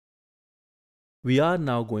We are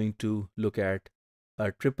now going to look at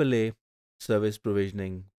a AAA service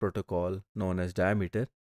provisioning protocol known as Diameter.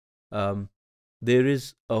 Um, there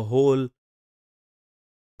is a whole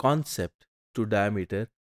concept to Diameter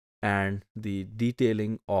and the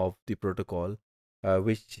detailing of the protocol,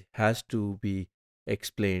 which has to be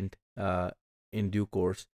explained in due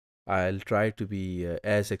course. I'll try to be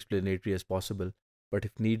as explanatory as possible, but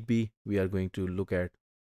if need be, we are going to look at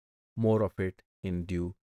more of it in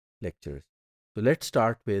due lectures. So let's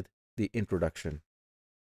start with the introduction.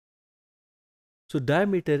 So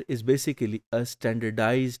Diameter is basically a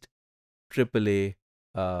standardized AAA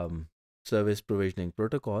um, service provisioning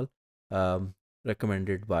protocol um,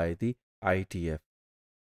 recommended by the IETF.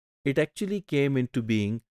 It actually came into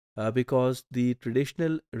being because the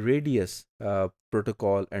traditional radius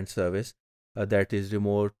protocol and service, that is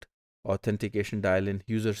remote authentication dial-in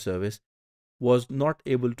user service, was not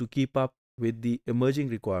able to keep up with the emerging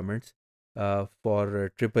requirements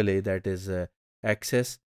for AAA, that is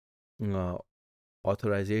access, uh,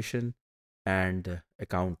 authorization, and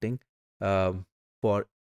accounting um, for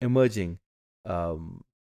emerging um,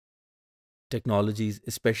 technologies,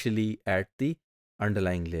 especially at the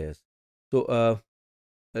underlying layers. So,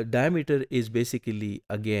 a diameter is basically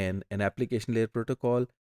again an application layer protocol,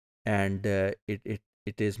 and it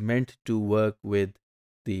is meant to work with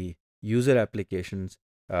the user applications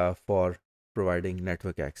for providing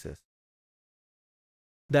network access.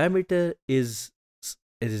 Diameter it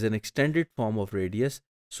is an extended form of radius.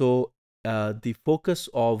 So the focus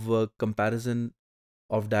of comparison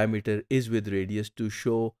of diameter is with radius to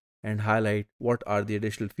show and highlight what are the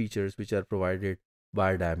additional features which are provided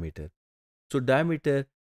by diameter. So diameter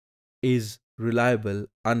is reliable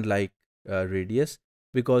unlike radius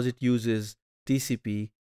because it uses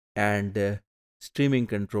TCP and streaming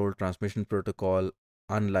control transmission protocol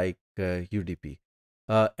unlike UDP.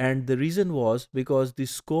 And the reason was because the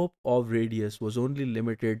scope of radius was only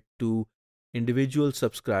limited to individual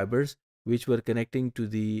subscribers which were connecting to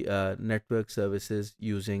the network services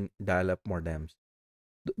using dial-up modems.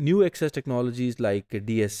 The new access technologies like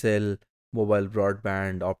DSL, mobile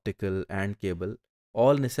broadband, optical, and cable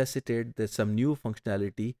all necessitate that some new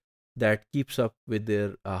functionality that keeps up with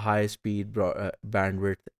their high speed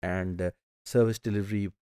bandwidth and service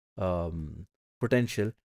delivery um,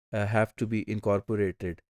 potential have to be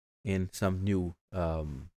incorporated in some new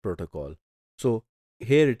protocol. So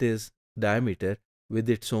here it is, diameter with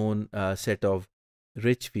its own set of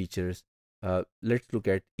rich features. Let's look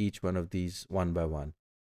at each one of these one by one.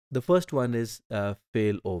 The first one is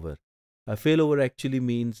failover. Failover actually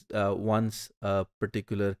means once a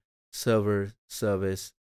particular server,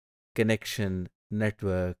 service, connection,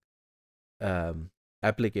 network, um,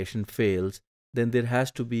 application fails, then there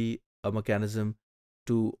has to be a mechanism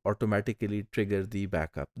to automatically trigger the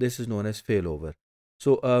backup. This is known as failover.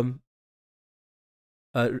 So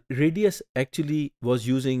Radius actually was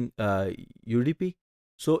using UDP,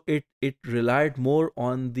 so it relied more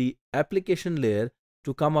on the application layer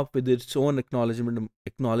to come up with its own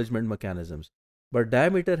acknowledgement mechanisms. But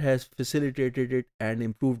Diameter has facilitated it and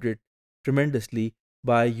improved it tremendously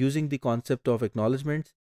by using the concept of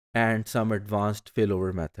acknowledgements and some advanced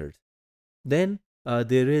failover methods. Then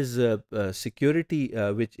there is security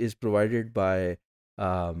which is provided by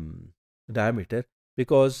um, Diameter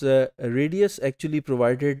because Radius actually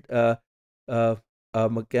provided uh, a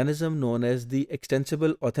mechanism known as the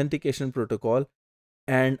Extensible Authentication Protocol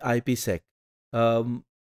and IPsec. Um,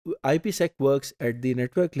 IPsec works at the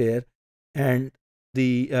network layer, and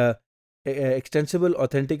the Extensible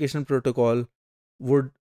Authentication Protocol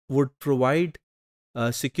would would provide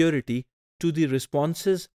security to the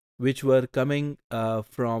responses which were coming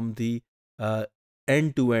from the uh,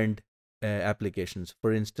 end-to-end applications.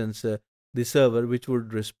 For instance, the server which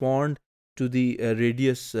would respond to the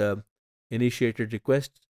radius initiated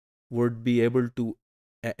requests would be able to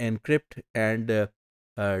encrypt and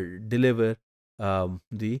deliver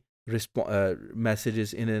the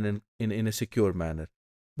messages in a secure manner.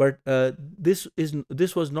 But this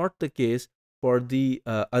was not the case for the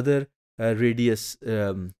other radius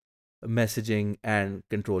messaging and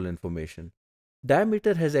control information.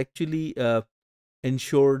 Diameter has actually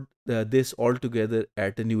ensured this altogether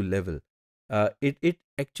at a new level. It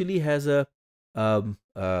actually has a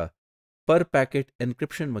per packet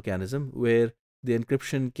encryption mechanism where the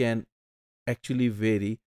encryption can actually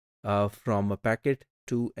vary from a packet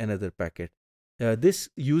to another packet. This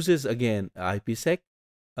uses again IPsec,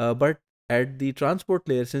 but at the transport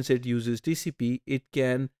layer, since it uses TCP, it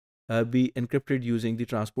can be encrypted using the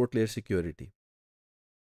transport layer security.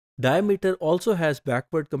 Diameter also has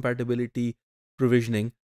backward compatibility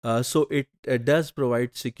provisioning, so it does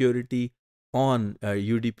provide security on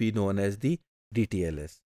UDP known as the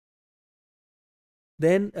DTLS.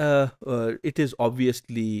 Then it is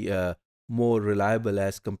obviously more reliable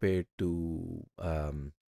as compared to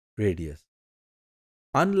Radius.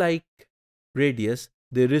 Unlike Radius,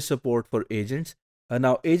 there is support for agents.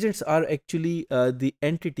 Now, agents are actually the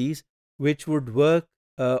entities which would work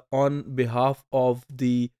on behalf of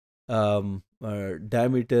the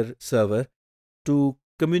Diameter server to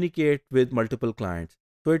communicate with multiple clients.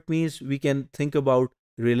 So it means we can think about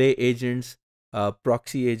relay agents,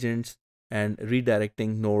 proxy agents, and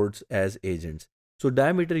redirecting nodes as agents. So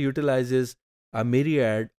Diameter utilizes a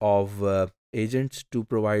myriad of agents to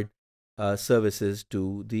provide services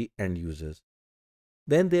to the end users.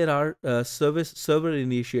 Then there are server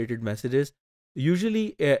initiated messages.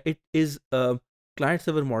 Usually it is a client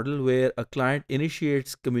server model where a client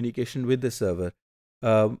initiates communication with the server.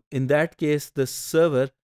 In that case, the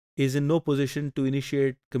server is in no position to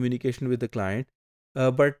initiate communication with the client.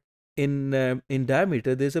 But in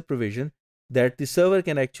Diameter, there's a provision that the server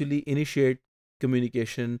can actually initiate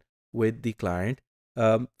communication with the client.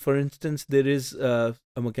 For instance, there is a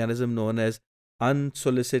mechanism known as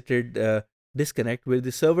unsolicited disconnect, where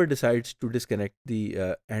the server decides to disconnect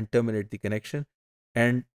the and terminate the connection.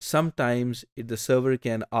 And sometimes the server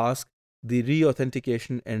can ask the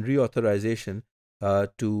reauthentication and reauthorization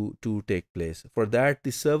to take place. For that,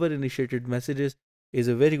 the server initiated messages is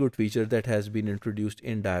a very good feature that has been introduced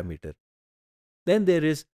in Diameter. Then there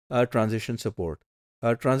is transition support.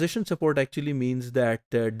 Transition support actually means that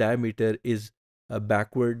Diameter is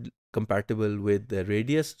backward compatible with the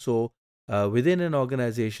Radius. So within an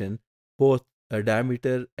organization, both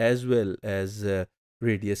Diameter as well as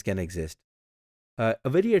Radius can exist. A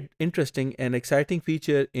very interesting and exciting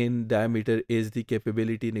feature in Diameter is the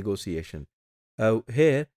capability negotiation.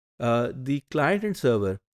 Here, the client and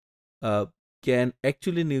server uh, can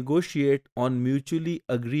actually negotiate on mutually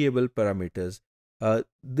agreeable parameters.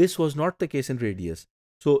 This was not the case in Radius.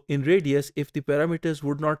 So in Radius, if the parameters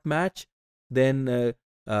would not match, then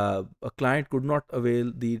a client could not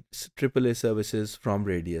avail the AAA services from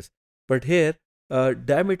Radius. But here,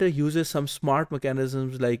 Diameter uses some smart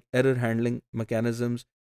mechanisms like error handling mechanisms,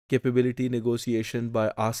 capability negotiation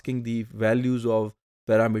by asking the values of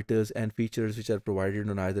parameters and features which are provided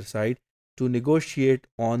on either side to negotiate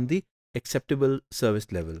on the acceptable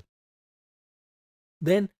service level.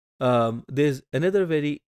 Then there's another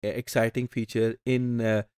very exciting feature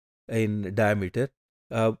in Diameter.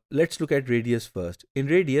 Let's look at Radius first. In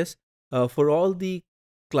Radius, for all the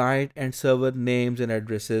client and server names and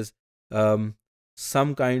addresses,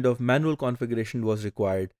 some kind of manual configuration was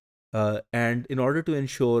required. And in order to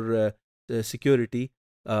ensure security,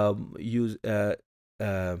 use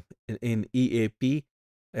in EAP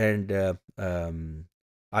and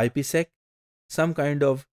IPsec, some kind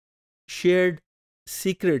of shared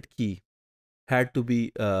secret key had to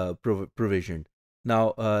be provisioned.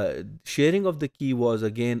 Now, sharing of the key was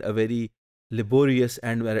again a very laborious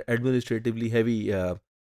and administratively heavy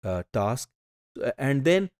task. And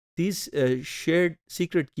then these shared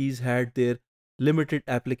secret keys had their limited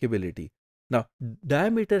applicability. Now,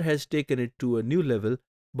 Diameter has taken it to a new level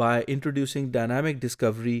by introducing dynamic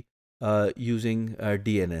discovery using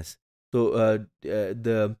DNS. So,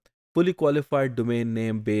 the fully qualified domain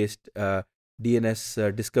name based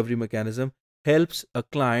DNS discovery mechanism helps a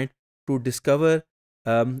client to discover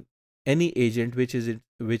any agent which is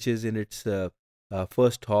in its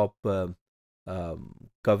first hop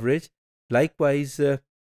coverage. Likewise,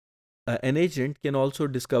 an agent can also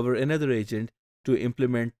discover another agent to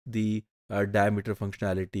implement the Diameter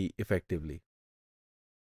functionality effectively.